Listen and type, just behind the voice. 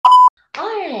All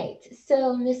right.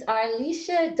 So, Miss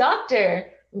Arlisha,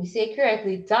 let me say it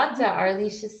correctly, Dr.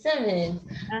 Arlisha Simmons,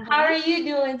 how Uh-huh. are you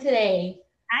doing today?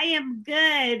 I am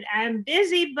good. I'm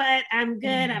busy, but I'm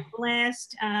good. I'm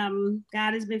blessed.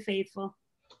 God has been faithful.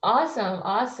 Awesome,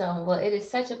 awesome. Well, it is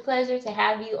such a pleasure to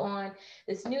have you on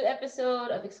this new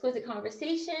episode of Exquisite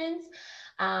Conversations.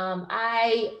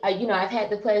 I've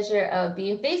had the pleasure of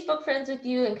being Facebook friends with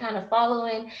you and kind of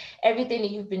following everything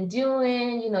that you've been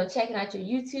doing, checking out your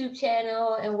YouTube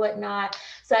channel and whatnot.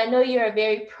 So I know you're a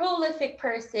very prolific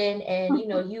person and,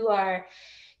 you are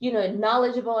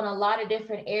knowledgeable in a lot of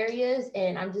different areas.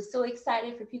 And I'm just so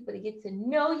excited for people to get to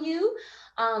know you.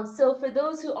 So, for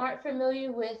those who aren't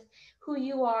familiar with who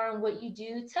you are and what you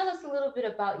do, tell us a little bit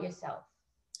about yourself.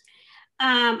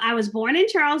 I was born in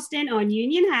Charleston on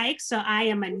Union Heights, so I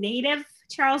am a native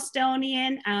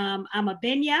Charlestonian. I'm a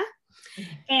Benya.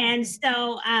 And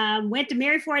so went to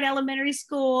Mary Ford Elementary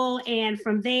School. And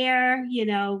from there,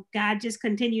 God just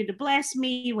continued to bless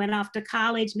me, went off to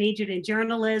college, majored in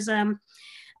journalism,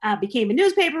 became a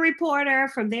newspaper reporter.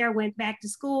 From there, went back to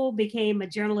school, became a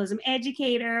journalism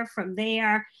educator. From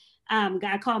there,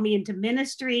 God called me into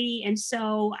ministry. And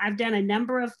so I've done a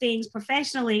number of things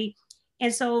professionally.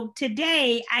 And so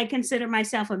today I consider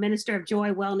myself a minister of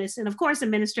joy, wellness, and of course, a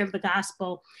minister of the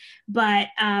gospel. But,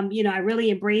 I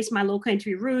really embrace my low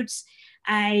country roots.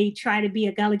 I try to be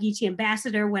a Gullah Geechee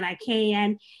ambassador when I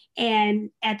can.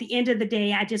 And at the end of the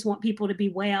day, I just want people to be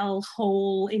well,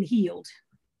 whole, and healed.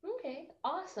 Okay,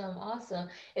 awesome, awesome.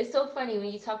 It's so funny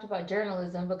when you talked about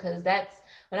journalism because that's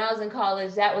when I was in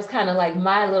college, that was kind of like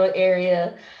my little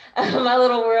area, my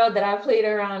little world that I played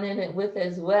around in it with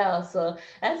as well. So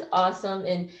that's awesome.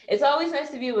 And it's always nice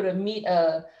to be able to meet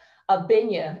a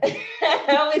Benya.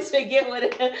 I always forget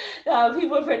what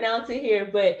people pronounce it here,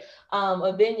 but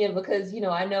a Benya because,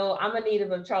 I know I'm a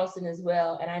native of Charleston as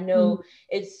well. And I Mhm. know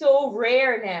it's so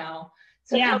rare now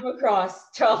to Yeah. come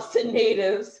across Charleston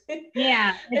natives.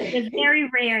 Yeah, it's very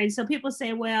rare. And so people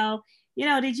say, well,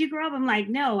 did you grow up? I'm like,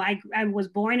 no, I was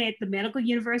born at the Medical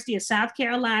University of South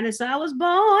Carolina. So I was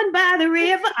born by the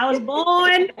river. I was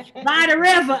born by the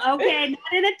river. Okay.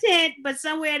 Not in a tent, but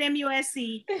somewhere at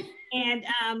MUSC. And,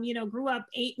 grew up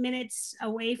 8 minutes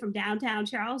away from downtown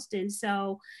Charleston.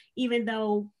 So even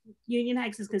though Union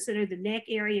Heights is considered the neck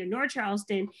area of North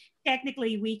Charleston,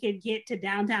 technically we could get to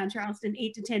downtown Charleston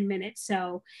 8 to 10 minutes.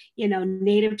 So,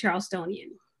 native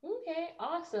Charlestonian. Okay,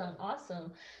 awesome,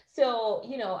 awesome. So,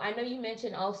 I know you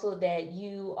mentioned also that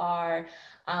you are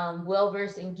well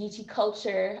versed in Geechee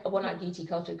culture, well, not Geechee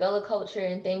culture, Gullah culture,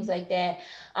 and things like that.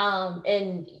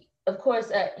 And of course,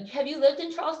 have you lived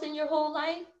in Charleston your whole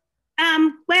life?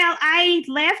 Well, I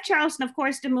left Charleston, of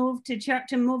course, to move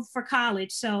for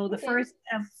college. So the Okay. first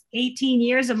of 18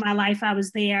 years of my life, I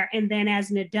was there, and then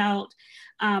as an adult,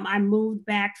 I moved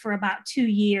back for about 2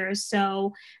 years.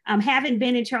 So haven't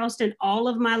been in Charleston all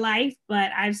of my life,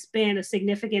 but I've spent a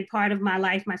significant part of my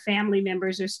life. My family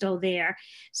members are still there.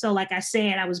 So, like I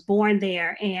said, I was born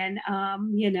there, and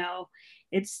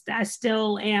it's I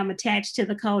still am attached to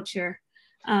the culture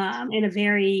in a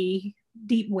very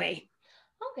deep way.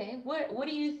 Okay. What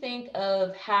do you think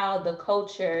of how the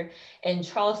culture in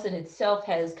Charleston itself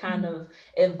has kind of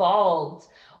evolved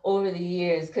over the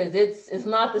years? Because it's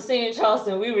not the same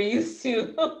Charleston we were used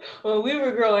to when we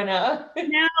were growing up.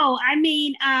 No, I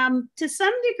mean, to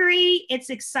some degree, it's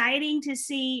exciting to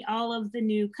see all of the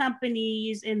new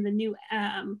companies and the new,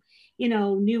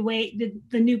 new way,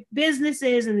 the new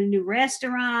businesses and the new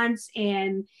restaurants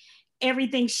and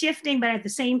everything shifting. But at the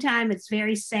same time, it's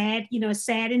very sad. It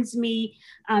saddens me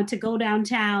to go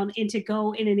downtown and to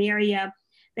go in an area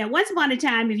that once upon a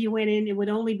time, if you went in, it would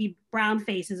only be brown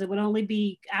faces. It would only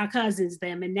be our cousins,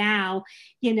 them. And now,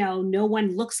 no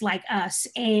one looks like us.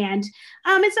 And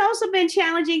it's also been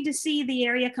challenging to see the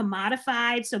area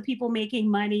commodified. So people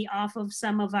making money off of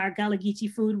some of our Gullah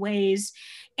Geechee foodways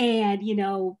and,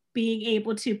 being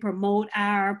able to promote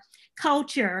our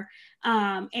culture.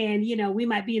 And we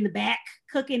might be in the back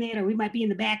cooking it, or we might be in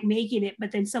the back making it,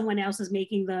 but then someone else is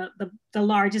making the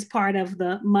largest part of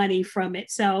the money from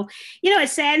it. So it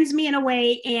saddens me in a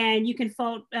way. And you can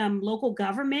fault local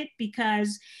government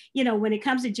because when it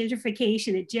comes to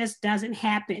gentrification, it just doesn't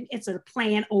happen. It's a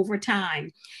plan over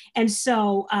time. And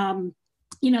so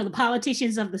the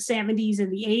politicians of the 70s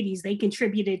and the 80s, they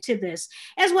contributed to this,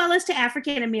 as well as to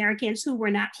African Americans who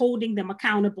were not holding them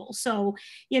accountable. So,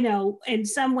 in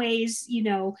some ways,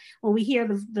 when we hear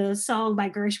the song by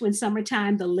Gershwin,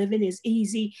 Summertime, the living is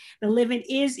easy,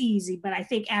 but I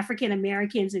think African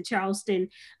Americans in Charleston,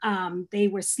 they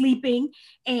were sleeping.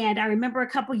 And I remember a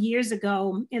couple years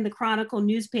ago in the Chronicle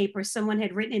newspaper, someone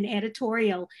had written an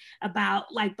editorial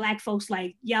about like Black folks,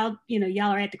 like, y'all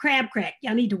are at the crab crack,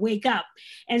 y'all need to wake up.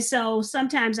 And so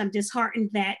sometimes I'm disheartened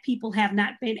that people have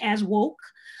not been as woke,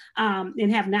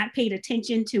 and have not paid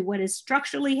attention to what is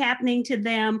structurally happening to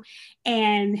them,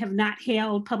 and have not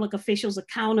held public officials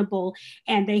accountable.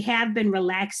 And they have been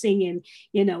relaxing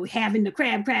and, having the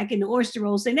crab crack and the oyster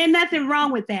rolls. And there's nothing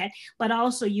wrong with that. But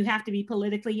also you have to be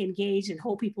politically engaged and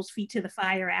hold people's feet to the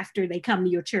fire after they come to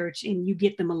your church and you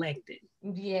get them elected.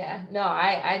 Yeah, no,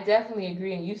 I definitely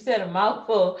agree. And you said a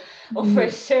mouthful for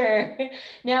sure.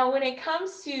 Now, when it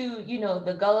comes to,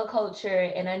 the Gullah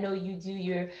culture, and I know you do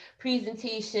your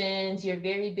presentations, you're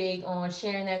very big on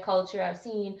sharing that culture. I've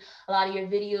seen a lot of your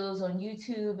videos on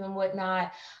YouTube and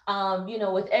whatnot.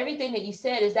 With everything that you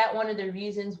said, is that one of the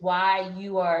reasons why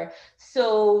you are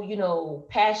so,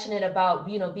 passionate about,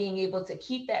 being able to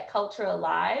keep that culture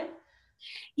alive?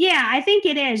 Yeah, I think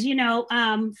it is.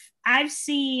 I've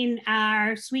seen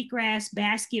our sweetgrass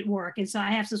basket work. And so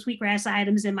I have some sweetgrass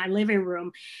items in my living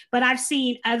room, but I've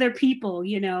seen other people,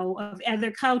 of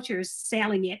other cultures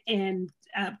selling it and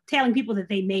telling people that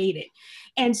they made it.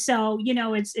 And so,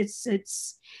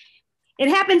 it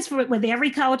happens with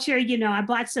every culture. I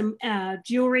bought some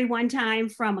jewelry one time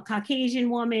from a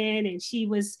Caucasian woman, and she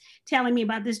was telling me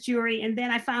about this jewelry. And then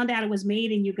I found out it was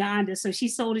made in Uganda. So she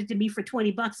sold it to me for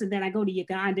 $20. And then I go to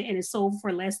Uganda and it's sold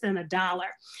for less than $1.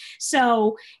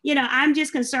 So, I'm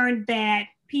just concerned that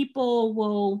people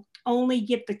will only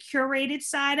get the curated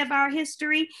side of our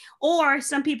history, or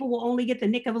some people will only get the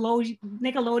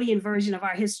Nickelodeon version of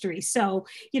our history. So,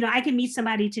 I can meet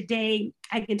somebody today,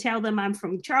 I can tell them I'm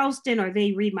from Charleston, or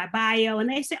they read my bio and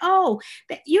they say, "Oh,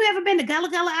 you ever been to Gullah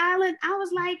Gullah Island?" I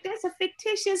was like, that's a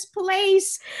fictitious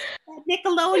place that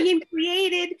Nickelodeon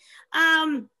created,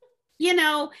 you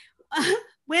know,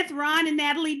 with Ron and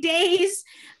Natalie Days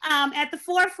at the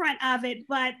forefront of it.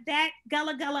 But that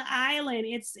Gullah Gullah Island,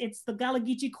 it's the Gullah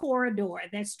Geechee corridor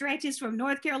that stretches from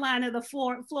North Carolina to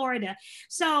Florida.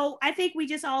 So I think we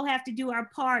just all have to do our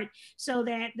part so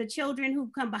that the children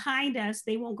who come behind us,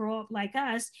 they won't grow up like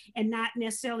us and not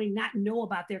necessarily not know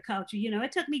about their culture.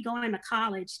 It took me going to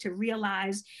college to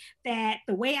realize that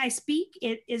the way I speak,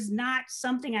 it is not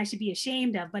something I should be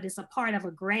ashamed of, but it's a part of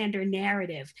a grander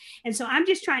narrative. And so I'm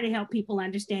just trying to help people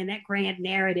understand that grand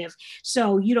narrative,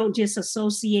 so you don't just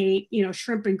associate,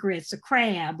 shrimp and grits, a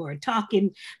crab, or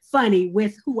talking funny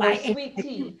with who I am. Sweet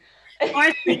tea.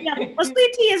 Well,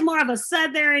 sweet tea is more of a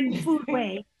Southern food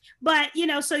way. But,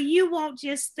 so you won't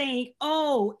just think,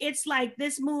 oh, it's like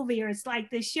this movie or it's like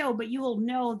this show, but you will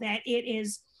know that it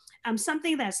is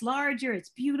something that's larger, it's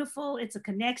beautiful, it's a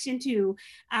connection to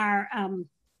our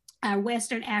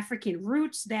Western African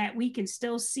roots that we can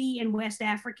still see in West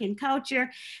African culture.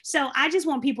 So I just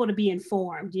want people to be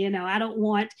informed. I don't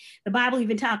want, the Bible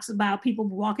even talks about people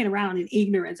walking around in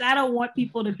ignorance. I don't want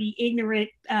people to be ignorant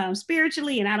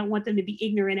spiritually, and I don't want them to be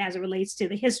ignorant as it relates to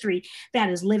the history that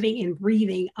is living and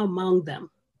breathing among them.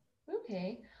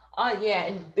 Okay. Oh, yeah.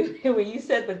 And when you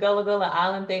said the Gullah Gullah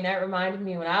Island thing, that reminded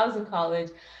me when I was in college,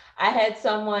 I had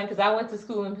someone, because I went to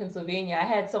school in Pennsylvania, I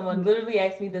had someone literally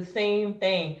ask me the same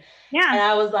thing. Yeah. And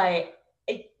I was like,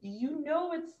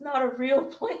 it's not a real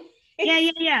place.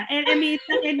 Yeah. And I mean,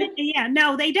 yeah,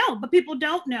 no, they don't, but people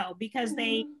don't know because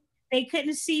they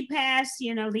couldn't see past,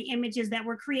 the images that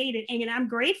were created. And I'm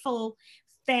grateful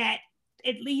that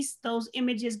at least those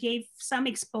images gave some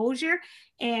exposure.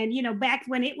 And, back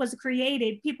when it was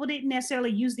created, people didn't necessarily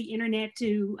use the internet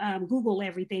to Google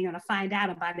everything or to find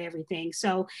out about everything.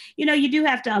 So, you do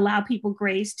have to allow people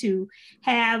grace to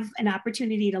have an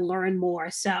opportunity to learn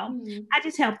more. So I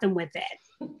just help them with that.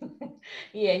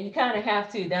 Yeah, you kind of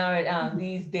have to now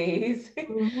these days.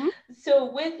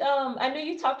 So I know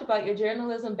you talked about your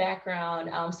journalism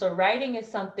background. So writing is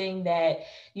something that,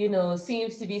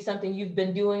 seems to be something you've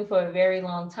been doing for a very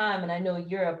long time. And I know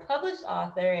you're a published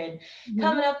author and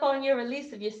coming up on your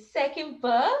release of your second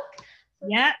book.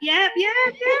 Yeah.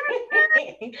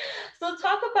 So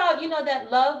talk about,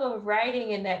 that love of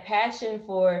writing and that passion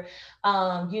for,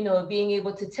 being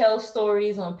able to tell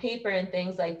stories on paper and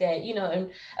things like that,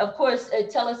 and of course,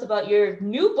 tell us about your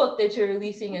new book that you're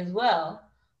releasing as well.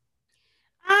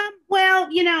 Well,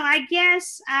 I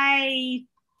guess I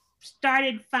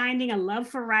started finding a love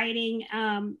for writing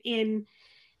in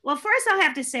Well, first I'll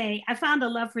have to say I found a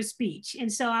love for speech,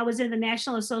 and so I was in the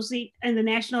National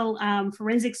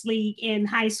Forensics League in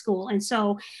high school, and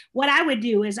so what I would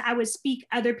do is I would speak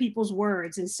other people's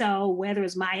words, and so whether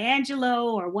it's Maya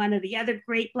Angelou or one of the other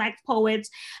great Black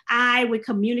poets, I would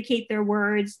communicate their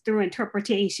words through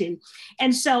interpretation,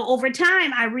 and so over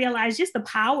time I realized just the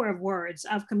power of words,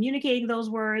 of communicating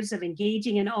those words, of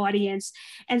engaging an audience,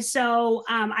 and so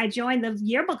I joined the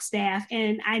yearbook staff,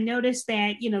 and I noticed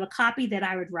that the copy that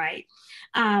I would write.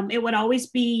 It would always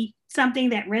be something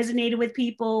that resonated with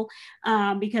people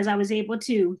because I was able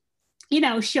to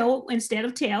show instead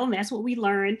of tell. And that's what we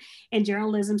learned in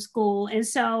journalism school. And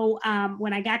so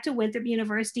when I got to Winthrop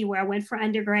University, where I went for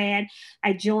undergrad,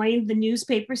 I joined the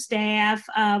newspaper staff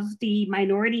of the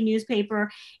minority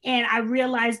newspaper. And I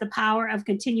realized the power of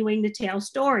continuing to tell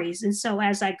stories. And so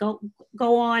as I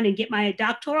go on and get my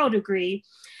doctoral degree,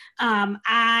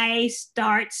 I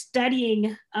start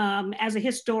studying as a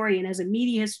historian, as a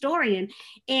media historian.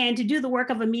 And to do the work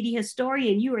of a media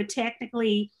historian, you are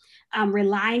technically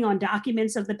relying on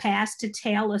documents of the past to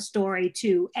tell a story,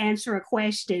 to answer a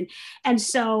question. And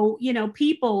so,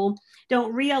 people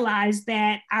don't realize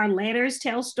that our letters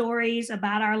tell stories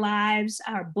about our lives,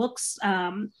 our books,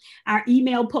 our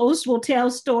email posts will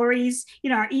tell stories,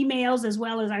 our emails as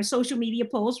well as our social media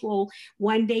posts will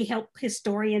one day help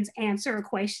historians answer a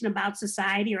question about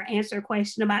society or answer a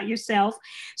question about yourself.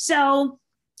 So,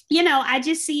 I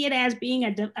just see it as being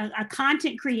a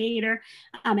content creator.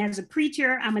 As a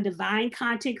preacher, I'm a divine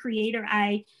content creator.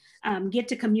 I get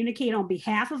to communicate on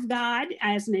behalf of God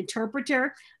as an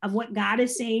interpreter of what God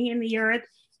is saying in the earth.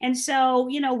 And so,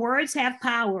 words have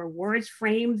power. Words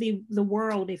frame the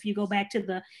world if you go back to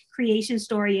the creation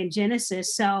story in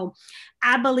Genesis. So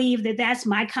I believe that that's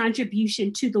my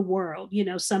contribution to the world.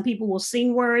 Some people will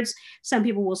sing words, some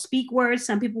people will speak words,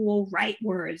 some people will write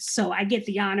words. So I get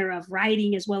the honor of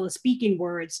writing as well as speaking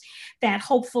words that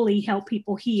hopefully help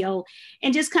people heal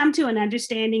and just come to an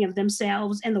understanding of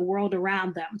themselves and the world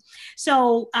around them.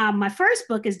 So my first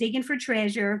book is Digging for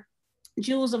Treasure,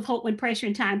 Jewels of Hope When Pressure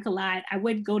and Time Collide. I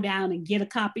would go down and get a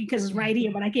copy because it's right here,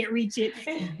 but I can't reach it.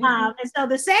 And so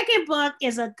the second book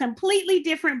is a completely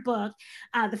different book.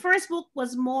 The first book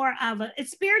was more of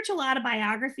it's spiritual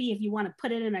autobiography, if you want to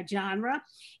put it in a genre.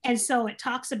 And so it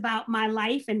talks about my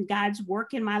life and God's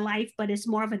work in my life, but it's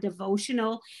more of a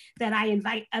devotional that I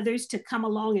invite others to come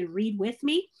along and read with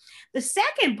me. The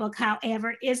second book,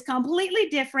 however, is completely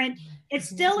different. It's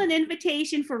still an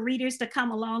invitation for readers to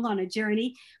come along on a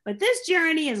journey, but this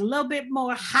journey is a little bit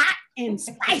more hot and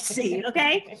spicy,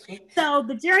 okay? So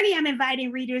the journey I'm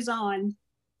inviting readers on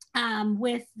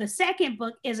with the second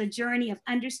book is a journey of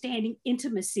understanding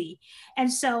intimacy.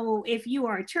 And so if you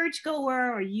are a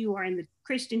churchgoer or you are in the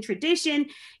Christian tradition,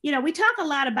 we talk a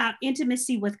lot about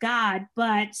intimacy with God,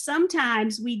 but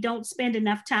sometimes we don't spend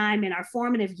enough time in our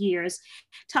formative years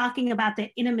talking about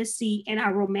that intimacy in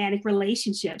our romantic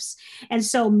relationships. And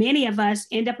so many of us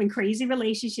end up in crazy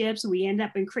relationships, we end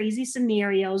up in crazy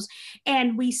scenarios,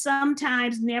 and we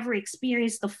sometimes never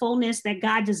experience the fullness that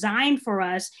God designed for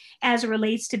us as it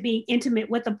relates to being intimate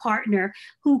with a partner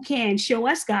who can show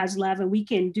us God's love, and we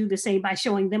can do the same by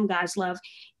showing them God's love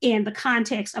in the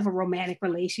context of a romantic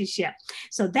relationship.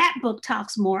 So that book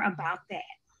talks more about that.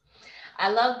 I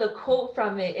love the quote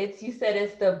from it. You said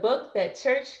it's the book that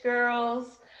church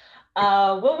girls,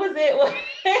 what was it?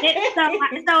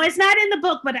 So it's not in the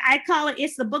book, but I call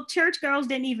it's the book church girls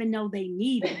didn't even know they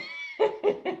needed.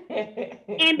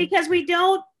 And because we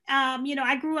don't,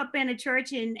 I grew up in a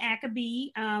church in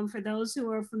Accoby, for those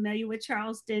who are familiar with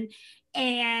Charleston.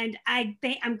 And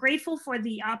I'm grateful for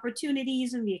the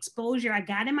opportunities and the exposure I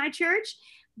got in my church.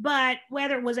 But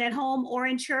whether it was at home or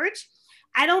in church,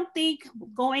 I don't think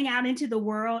going out into the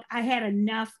world, I had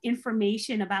enough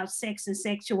information about sex and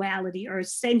sexuality or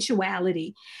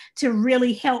sensuality to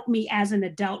really help me as an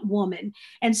adult woman.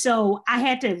 And so I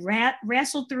had to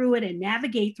wrestle through it and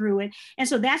navigate through it. And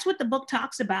so that's what the book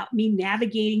talks about, me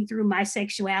navigating through my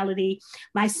sexuality,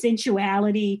 my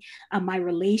sensuality, my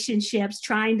relationships,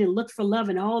 trying to look for love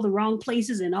in all the wrong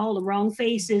places and all the wrong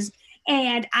faces.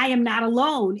 And I am not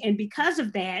alone. And because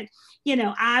of that,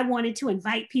 I wanted to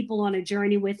invite people on a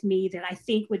journey with me that I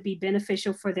think would be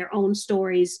beneficial for their own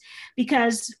stories.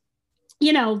 Because,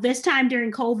 this time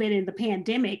during COVID and the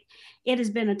pandemic, it has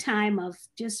been a time of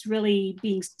just really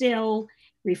being still,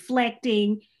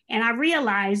 reflecting. And I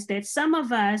realized that some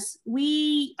of us,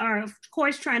 we are, of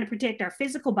course, trying to protect our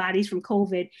physical bodies from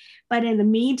COVID. But in the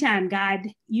meantime, God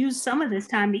used some of this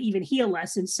time to even heal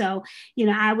us. And so,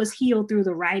 I was healed through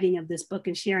the writing of this book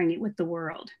and sharing it with the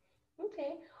world.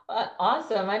 Okay.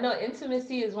 Awesome. I know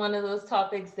intimacy is one of those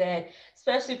topics that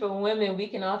especially for women, we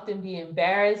can often be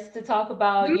embarrassed to talk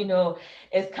about,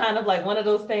 it's kind of like one of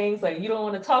those things like you don't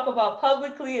want to talk about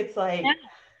publicly. It's like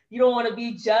you don't want to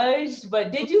be judged.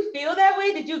 But did you feel that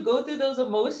way? Did you go through those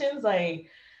emotions? Like,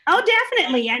 oh,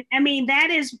 definitely. I mean,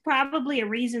 that is probably a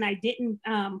reason I didn't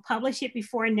publish it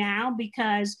before now,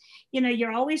 because,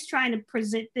 you're always trying to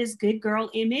present this good girl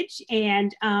image.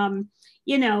 And,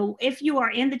 if you are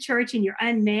in the church and you're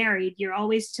unmarried, you're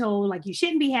always told like you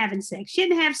shouldn't be having sex,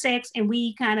 shouldn't have sex. And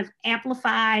we kind of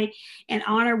amplify and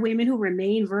honor women who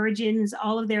remain virgins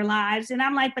all of their lives. And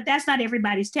I'm like, but that's not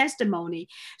everybody's testimony.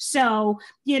 So,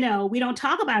 we don't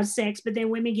talk about sex, but then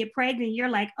women get pregnant. You're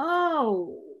like,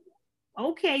 oh,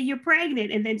 okay, you're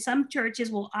pregnant. And then some churches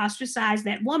will ostracize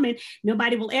that woman.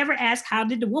 Nobody will ever ask, how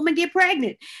did the woman get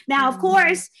pregnant? Now, of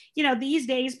course, these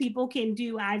days people can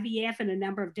do IVF and a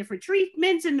number of different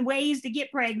treatments and ways to get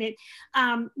pregnant.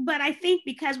 But I think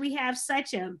because we have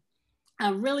such a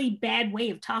really bad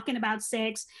way of talking about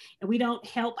sex, and we don't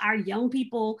help our young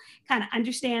people kind of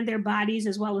understand their bodies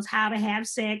as well as how to have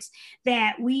sex,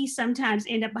 that we sometimes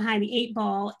end up behind the 8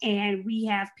 ball, and we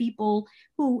have people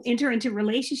who enter into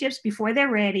relationships before they're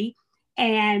ready.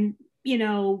 And,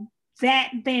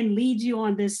 that then leads you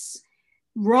on this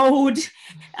road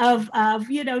of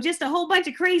just a whole bunch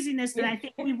of craziness that I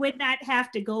think we would not have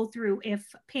to go through if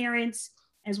parents,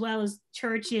 as well as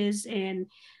churches and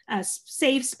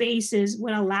safe spaces,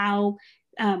 would allow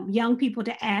young people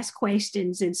to ask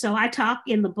questions. And so I talk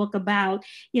in the book about,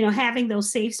 having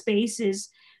those safe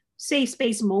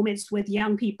space moments with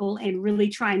young people and really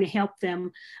trying to help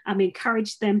them,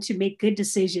 encourage them to make good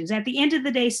decisions. At the end of the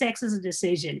day, sex is a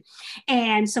decision.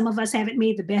 And some of us haven't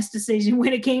made the best decision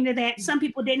when it came to that. Some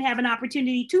people didn't have an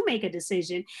opportunity to make a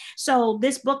decision. So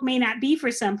this book may not be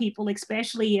for some people,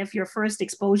 especially if your first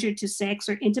exposure to sex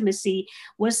or intimacy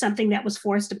was something that was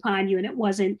forced upon you and it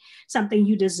wasn't something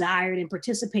you desired and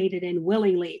participated in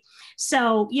willingly.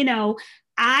 So,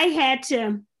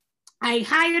 I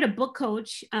hired a book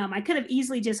coach. I could have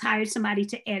easily just hired somebody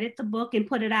to edit the book and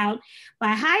put it out, but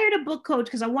I hired a book coach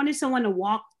because I wanted someone to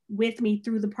walk with me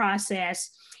through the process.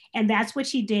 And that's what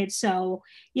she did. So,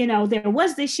 there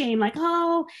was this shame, like,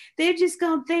 oh, they're just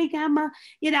going to think I'm I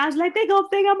was like, they're going to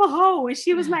think I'm a hoe. And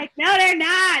she was like, no, they're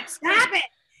not. Stop it.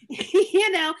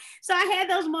 So I had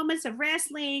those moments of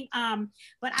wrestling.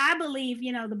 But I believe,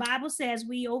 the Bible says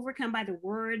we overcome by the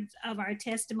words of our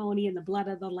testimony and the blood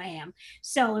of the Lamb.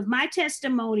 So if my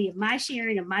testimony, if my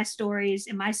sharing of my stories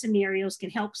and my scenarios can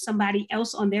help somebody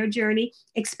else on their journey,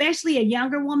 especially a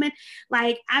younger woman,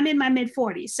 like I'm in my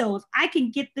mid-40s. So if I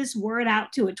can get this word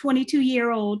out to a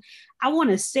 22-year-old, I want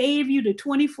to save you the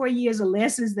 24 years of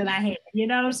lessons that I had. You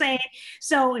know what I'm saying?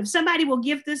 So if somebody will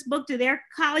give this book to their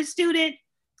college student,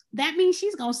 that means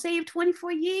she's going to save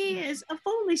 24 years of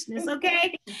foolishness,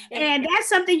 okay? And that's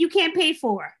something you can't pay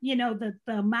for, the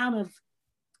amount of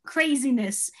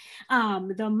craziness,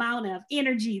 the amount of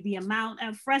energy, the amount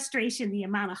of frustration, the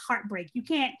amount of heartbreak. You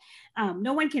can't,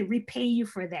 no one can repay you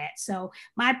for that. So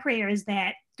my prayer is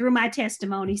that through my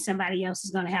testimony, somebody else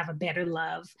is going to have a better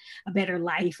love, a better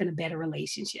life, and a better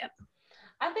relationship.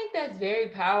 I think that's very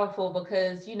powerful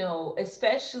because,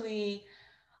 especially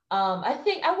I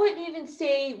think I wouldn't even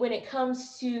say when it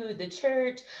comes to the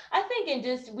church. I think in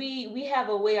just we have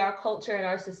a way, our culture and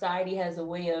our society has a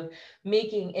way of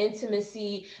making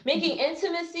intimacy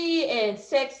and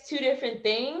sex two different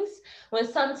things, when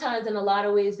sometimes in a lot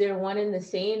of ways they're one and the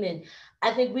same. And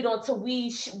I think we don't, so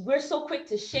we're so quick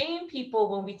to shame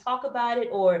people when we talk about it,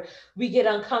 or we get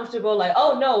uncomfortable, like,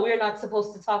 oh no, we're not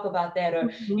supposed to talk about that, or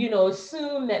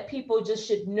assume that people just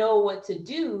should know what to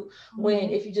do. When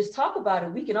if you just talk about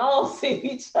it, we can all save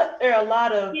each other a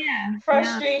lot of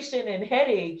frustration and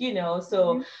headache,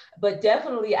 so but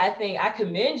definitely I think I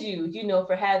commend you,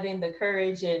 for having the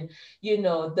courage and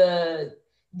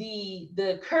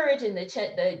the courage and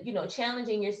the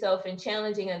challenging yourself and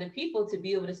challenging other people to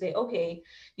be able to say, okay,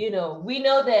 we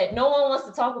know that no one wants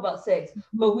to talk about sex,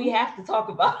 but we have to talk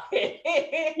about it.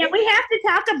 Yeah, we have to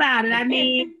talk about it. I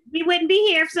mean, we wouldn't be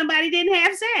here if somebody didn't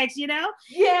have sex, Yeah.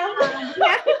 We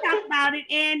have to talk about it.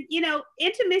 And,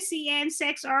 intimacy and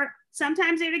sex are,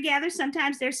 sometimes they're together,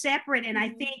 sometimes they're separate. And I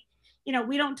think,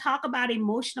 we don't talk about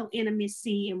emotional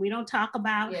intimacy, and we don't talk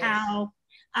about how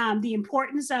the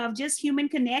importance of just human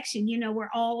connection. We're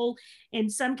all in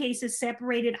some cases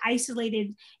separated,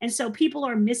 isolated. And so people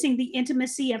are missing the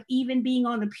intimacy of even being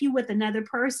on the pew with another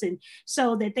person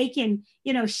so that they can,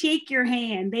 shake your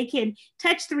hand, they can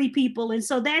touch 3 people. And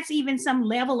so that's even some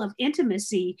level of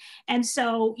intimacy. And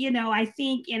so, I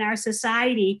think in our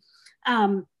society,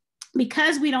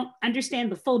 because we don't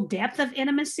understand the full depth of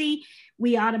intimacy,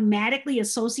 we automatically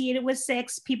associate it with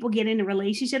sex. People get into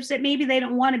relationships that maybe they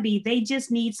don't want to be. They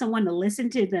just need someone to listen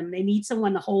to them. They need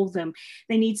someone to hold them.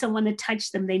 They need someone to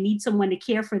touch them. They need someone to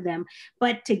care for them.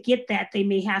 But to get that, they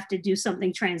may have to do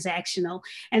something transactional.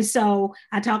 And so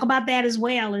I talk about that as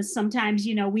well as sometimes,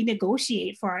 we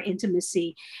negotiate for our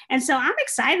intimacy. And so I'm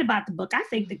excited about the book. I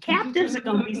think the captives are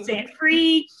going to be set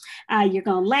free. You're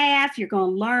going to laugh, you're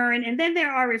going to learn. And then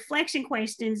there are reflection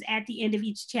questions at the end of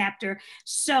each chapter.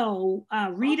 So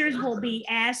readers will be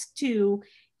asked to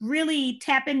really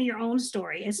tap into your own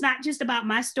story. It's not just about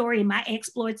my story and my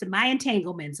exploits and my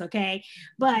entanglements, okay?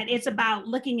 But it's about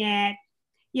looking at,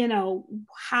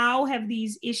 how have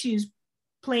these issues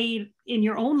played in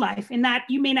your own life? And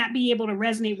you may not be able to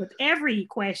resonate with every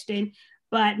question,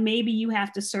 but maybe you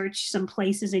have to search some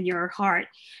places in your heart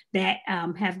that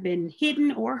have been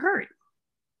hidden or hurt.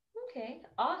 Okay,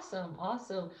 awesome.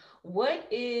 What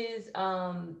is,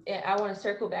 I want to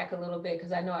circle back a little bit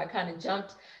because I know I kind of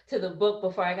jumped to the book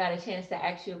before I got a chance to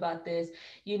ask you about this.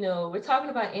 We're talking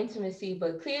about intimacy,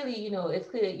 but clearly, it's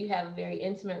clear that you have a very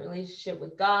intimate relationship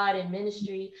with God and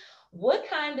ministry. What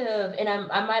kind of, and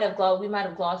we might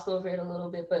have glossed over it a little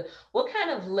bit, but what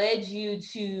kind of led you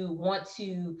to want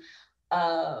to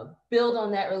build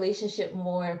on that relationship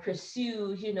more and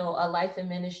pursue, a life in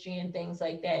ministry and things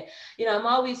like that? I'm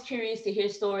always curious to hear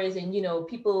stories, and,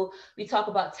 we talk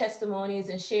about testimonies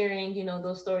and sharing,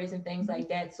 those stories and things like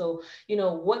that. So,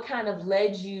 what kind of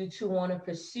led you to want to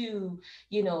pursue,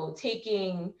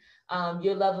 taking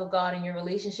your love of God and your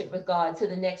relationship with God to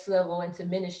the next level into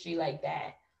ministry like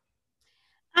that?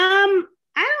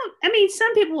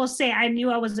 Some people will say, I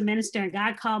knew I was a minister and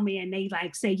God called me, and they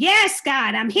say, yes,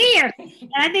 God, I'm here.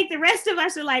 And I think the rest of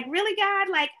us are like, really, God?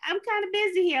 I'm kind of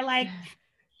busy here.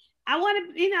 I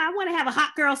want to have a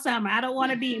hot girl summer. I don't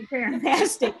want to be in prayer and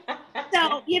fasting.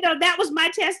 So, that was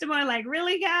my testimony.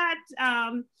 Really, God?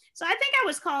 So I think I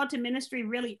was called to ministry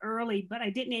really early, but I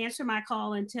didn't answer my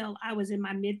call until I was in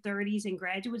my mid-30s in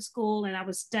graduate school, and I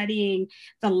was studying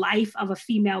the life of a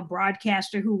female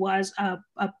broadcaster who was a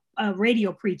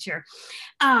radio preacher.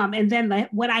 And then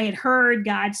what I had heard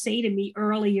God say to me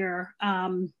earlier,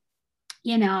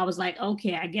 I was like,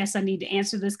 okay, I guess I need to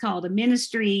answer this call to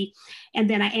ministry. And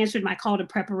then I answered my call to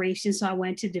preparation. So I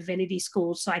went to divinity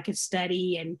school so I could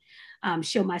study and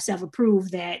show myself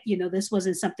approved that, this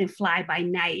wasn't something fly by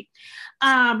night.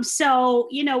 So,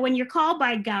 when you're called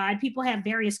by God, people have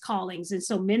various callings. And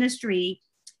so ministry,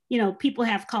 people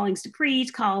have callings to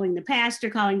preach, calling to pastor,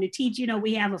 calling to teach.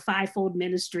 We have a fivefold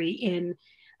ministry in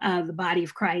the body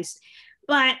of Christ.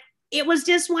 But it was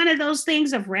just one of those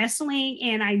things of wrestling.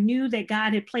 And I knew that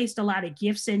God had placed a lot of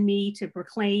gifts in me to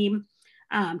proclaim,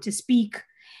 to speak.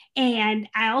 And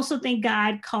I also think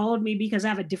God called me because I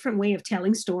have a different way of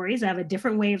telling stories. I have a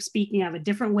different way of speaking. I have a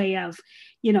different way of,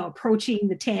 approaching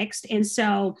the text. And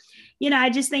so, I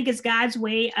just think it's God's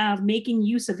way of making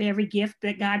use of every gift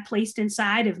that God placed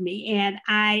inside of me. And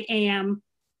I am,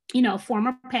 a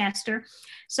former pastor.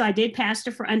 So I did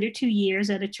pastor for under 2 years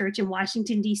at a church in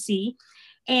Washington, D.C.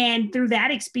 And through that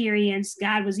experience,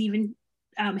 God was even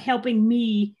helping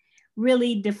me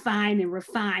really define and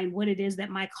refine what it is that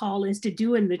my call is to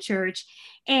do in the church.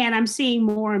 And I'm seeing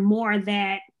more and more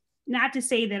that, not to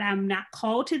say that I'm not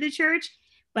called to the church,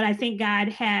 but I think God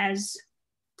has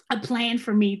a plan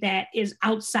for me that is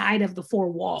outside of the four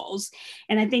walls.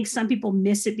 And I think some people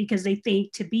miss it because they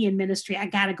think to be in ministry, I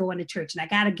got to go into church and I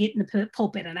got to get in the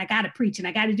pulpit and I got to preach and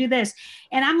I got to do this.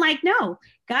 And I'm like, no,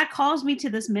 God calls me to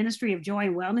this ministry of joy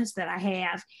and wellness that I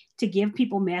have to give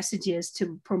people messages,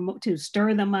 to promote, to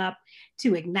stir them up,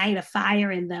 to ignite a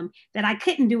fire in them that I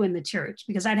couldn't do in the church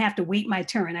because I'd have to wait my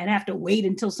turn. I'd have to wait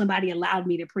until somebody allowed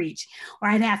me to preach, or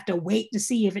I'd have to wait to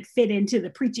see if it fit into the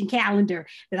preaching calendar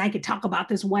that I could talk about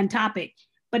this one topic.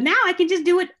 But now I can just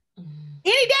do it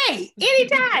any day,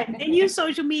 anytime, and use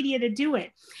social media to do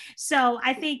it. So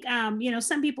I think,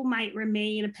 some people might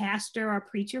remain a pastor or a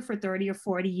preacher for 30 or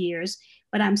 40 years,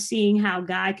 but I'm seeing how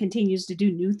God continues to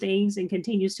do new things and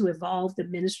continues to evolve the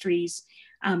ministries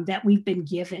that we've been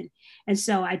given. And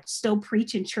so I still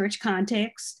preach in church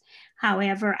context.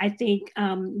 However, I think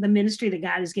the ministry that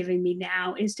God is giving me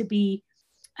now is to be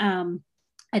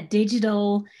a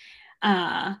digital,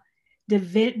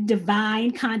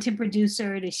 divine content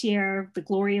producer, to share the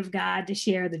glory of God, to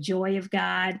share the joy of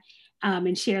God,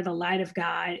 and share the light of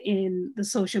God in the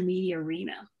social media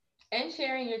arena. And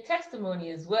sharing your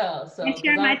testimony as well. So and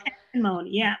sharing my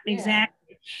testimony. Yeah,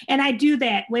 exactly. And I do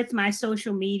that with my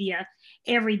social media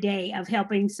every day of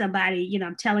helping somebody,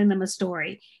 I'm telling them a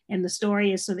story. And the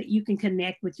story is so that you can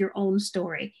connect with your own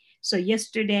story. So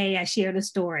yesterday I shared a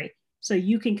story. so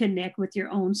you can connect with your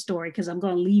own story, because I'm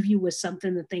going to leave you with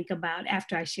something to think about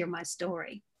after I share my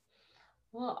story.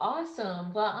 Well,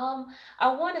 awesome. Well,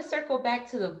 I want to circle back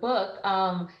to the book.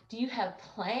 Do you have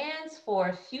plans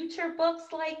for future books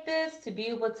like this to be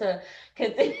able to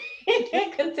continue,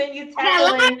 continue I got a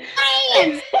lot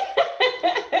tackling?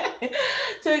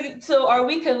 of So are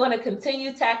we going to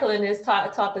continue tackling this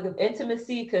topic of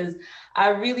intimacy? Because I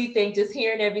really think just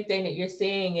hearing everything that you're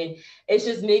saying, and it's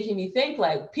just making me think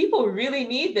like people really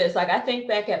need this. Like I think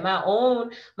back at my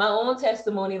own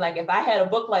testimony. Like if I had a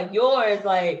book like yours,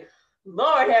 like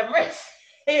Lord have mercy.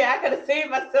 I could have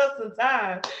saved myself some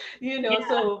time, plans.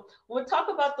 So we'll talk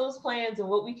about those plans and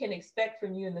what we can expect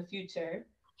from you in the future.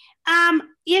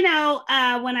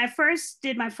 When I first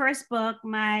did my first book,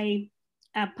 my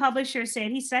publisher said,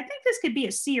 he said, I think this could be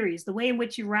a series, the way in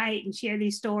which you write and share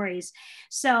these stories.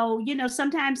 So,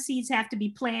 sometimes seeds have to be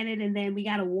planted and then we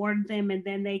got to water them and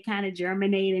then they kind of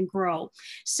germinate and grow.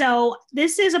 So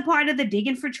this is a part of the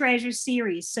Digging for Treasure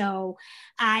series. So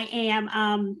I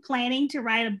am planning to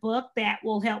write a book that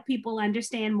will help people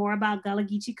understand more about Gullah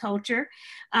Geechee culture.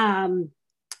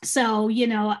 So,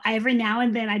 every now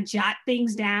and then I jot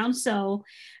things down. So,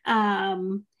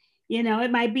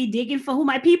 it might be Digging for Who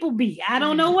My People Be. I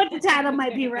don't know what the title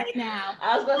might be right now.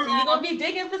 I was going to say, you're going to be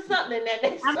digging for something that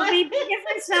next I'm going to be digging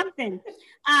for something.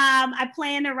 I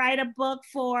plan to write a book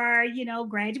for,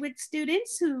 graduate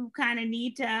students who kind of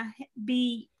need to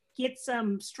get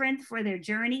some strength for their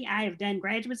journey. I have done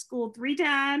graduate school 3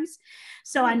 times.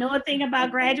 So I know a thing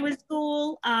about graduate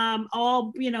school,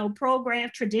 all,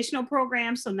 traditional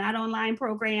programs, so not online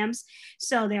programs.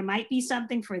 So there might be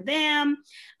something for them.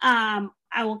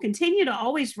 I will continue to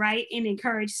always write and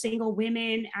encourage single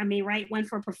women. I may write one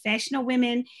for professional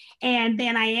women. And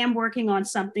then I am working on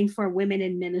something for women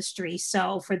in ministry.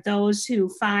 So for those who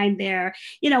find their,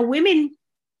 women,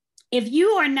 if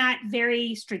you are not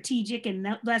very strategic, and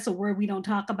that's a word we don't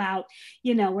talk about,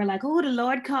 we're like, oh, the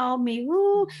Lord called me.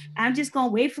 Ooh, I'm just going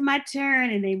to wait for my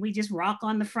turn. And then we just rock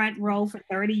on the front row for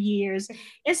 30 years.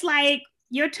 It's like,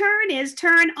 your turn is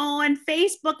turn on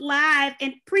Facebook Live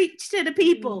and preach to the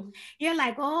people. You're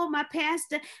like, oh, my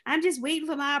pastor, I'm just waiting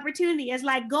for my opportunity. It's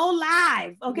like, go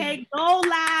live, okay? Go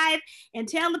live and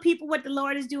tell the people what the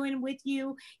Lord is doing with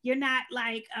you. You're not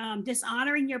like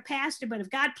dishonoring your pastor, but if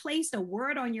God placed a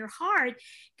word on your heart,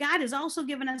 God has also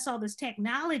given us all this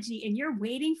technology, and you're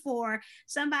waiting for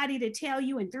somebody to tell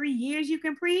you in 3 years you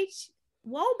can preach.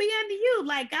 Woe be unto you.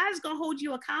 Like, God's going to hold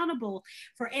you accountable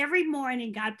for every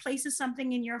morning. God places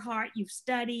something in your heart. You've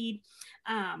studied.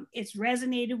 It's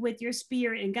resonated with your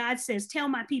spirit. And God says, tell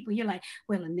my people. You're like,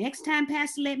 well, the next time,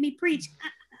 Pastor, let me preach.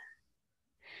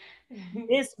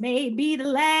 This may be the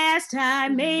last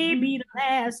time, maybe the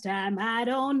last time. I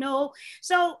don't know.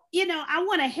 So, I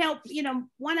want to help,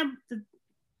 one of the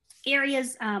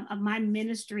areas of my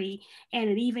ministry, and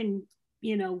it even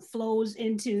flows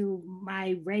into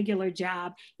my regular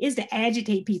job, is to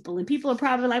agitate people. And people are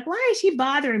probably like, why is she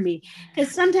bothering me?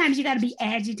 Because sometimes you got to be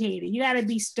agitated, you got to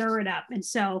be stirred up. And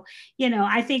so,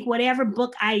 I think whatever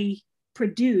book I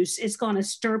produce, it's going to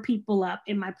stir people up.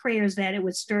 And my prayer is that it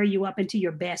would stir you up into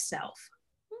your best self.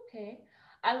 Okay.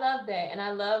 I love that. And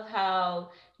I love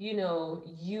how,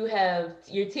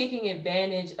 you're taking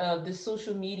advantage of the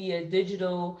social media,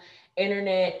 digital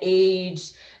internet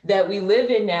age that we live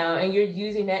in now, and you're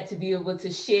using that to be able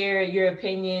to share your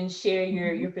opinion, share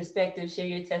your perspective, share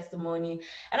your testimony.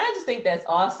 And I just think that's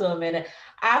awesome. And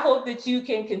I hope that you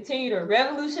can continue to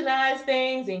revolutionize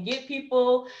things and get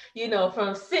people,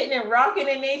 from sitting and rocking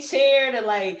in their chair to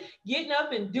like getting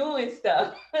up and doing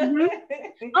stuff.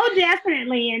 Oh,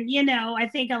 definitely. And, I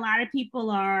think a lot of people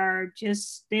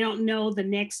they don't know the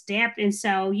next step. And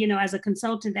so, as a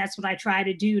consultant, that's what I try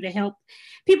to do to help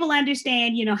people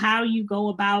understand, how you go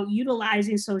about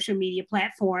utilizing social media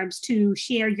platforms to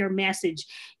share your message.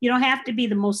 You don't have to be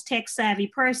the most tech savvy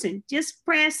person. Just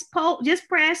press,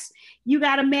 you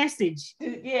got a message.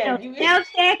 Yeah. Spell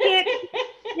check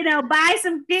it, buy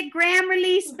some good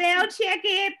Grammarly, spell check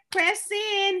it, press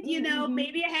send,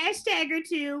 maybe a hashtag or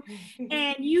two,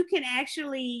 and you can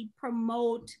actually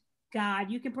promote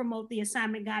God. You can promote the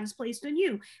assignment God has placed on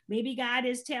you. Maybe God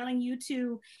is telling you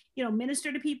to,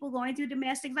 minister to people going through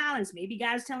domestic violence. Maybe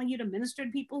God is telling you to minister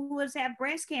to people who have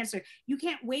breast cancer. You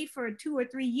can't wait for 2 or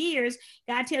 3 years.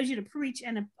 God tells you to preach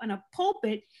in a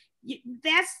pulpit.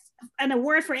 that's an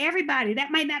award for everybody.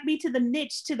 That might not be to the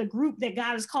niche, to the group that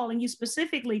God is calling you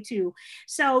specifically to.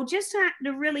 So just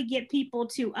to really get people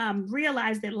to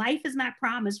realize that life is not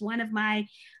promised. One of my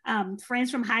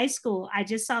friends from high school, I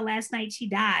just saw last night, she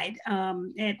died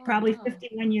at probably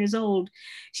 51 years old.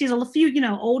 She's a few,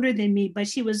 older than me, but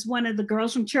she was one of the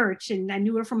girls from church, and I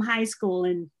knew her from high school.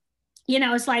 And,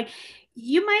 it's like,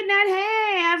 you might not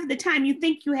have the time you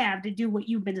think you have to do what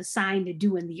you've been assigned to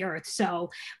do in the earth. So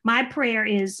my prayer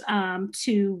is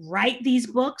to write these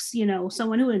books.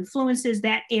 Someone who influences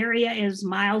that area is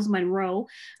Miles Monroe,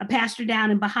 a pastor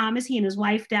down in Bahamas. He and his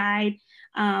wife died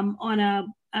on a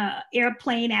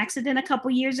airplane accident a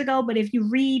couple years ago. But if you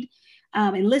read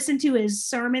and listen to his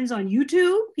sermons on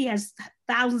YouTube, he has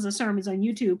thousands of sermons on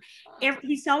YouTube.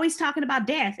 He's always talking about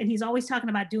death, and he's always talking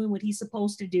about doing what he's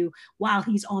supposed to do while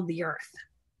he's on the earth.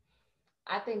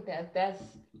 I think that's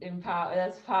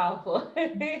powerful.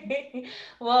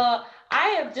 Well, I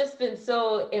have just been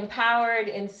so empowered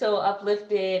and so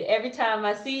uplifted every time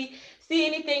I see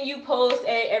anything you post,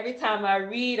 every time I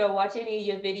read or watch any of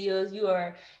your videos. You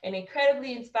are an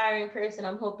incredibly inspiring person.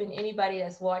 I'm hoping anybody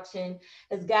that's watching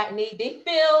has gotten they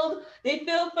filled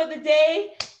for the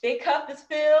day. Their cup is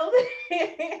filled.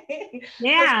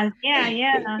 Yeah.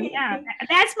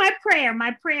 That's my prayer.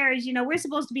 My prayer is, we're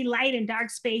supposed to be light in dark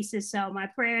spaces. So my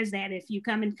prayer is that if you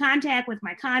come in contact with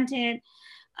my content,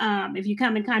 if you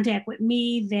come in contact with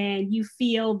me, then you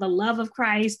feel the love of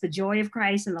Christ, the joy of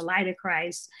Christ, and the light of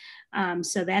Christ.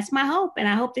 So that's my hope. And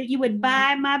I hope that you would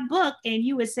buy my book and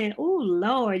you would say, oh,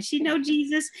 Lord, she know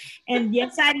Jesus. And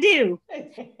yes, I do.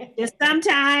 Just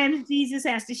sometimes Jesus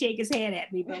has to shake his head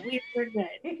at me, but we're good.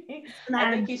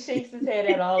 I think he shakes his head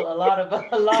at a lot of us.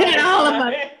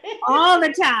 All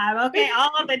the time. Okay,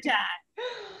 all the time.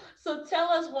 So tell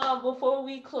us, Juan, before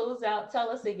we close out, tell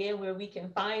us again where we can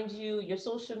find you, your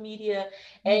social media,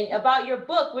 and about your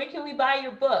book. Where can we buy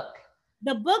your book?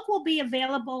 The book will be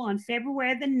available on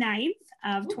February the 9th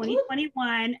of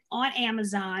 2021 on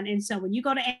Amazon. And so when you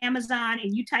go to Amazon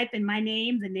and you type in my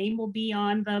name, the name will be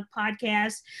on the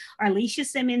podcast, Arlesia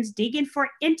Simmons, Digging for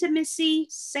Intimacy,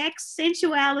 Sex,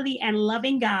 Sensuality, and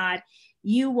Loving God.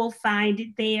 You will find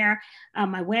it there.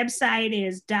 My website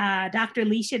is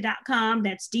drlecia.com.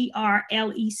 That's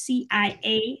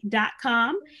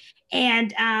DRLECIA.com.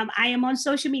 And I am on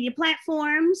social media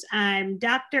platforms. I'm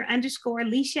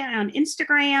Dr._Lecia on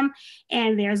Instagram.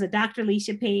 And there's a Dr.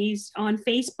 Lecia page on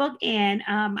Facebook. And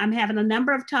I'm having a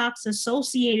number of talks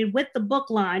associated with the book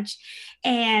launch.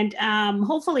 And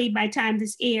hopefully by the time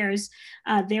this airs,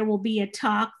 there will be a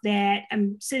talk that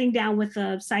I'm sitting down with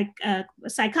a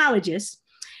psychologist,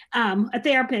 a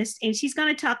therapist, and she's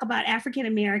going to talk about African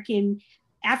Americans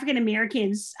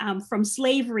from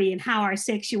slavery and how our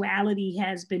sexuality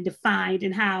has been defined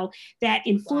and how that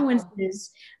influences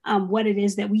what it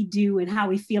is that we do and how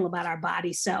we feel about our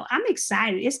bodies. So I'm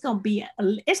excited. It's gonna be a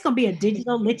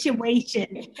digital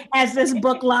lituation as this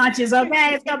book launches.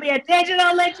 Okay, it's gonna be a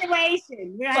digital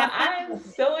lituation. Well, I'm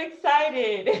so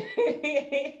excited,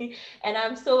 and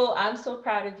I'm so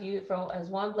proud of you. From as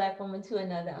one Black woman to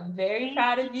another, I'm very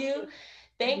proud of you.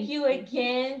 Thank you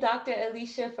again, Dr.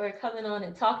 Arlesia, for coming on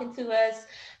and talking to us,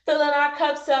 filling our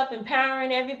cups up,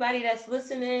 empowering everybody that's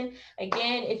listening.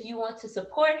 Again, if you want to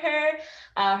support her,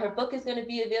 her book is going to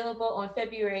be available on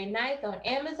February 9th on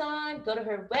Amazon. Go to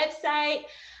her website,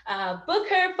 book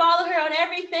her, follow her on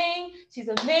everything. She's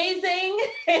amazing.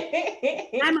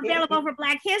 I'm available for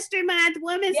Black History Month,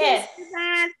 Women's History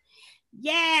Month.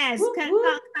 Yes,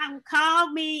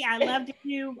 call me. I love to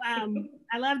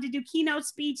do keynote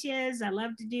speeches. I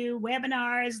love to do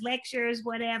webinars, lectures,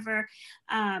 whatever.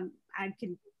 I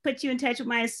can put you in touch with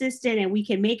my assistant and we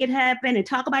can make it happen and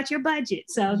talk about your budget.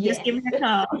 So just give me a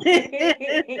call.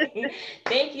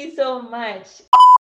 Thank you so much.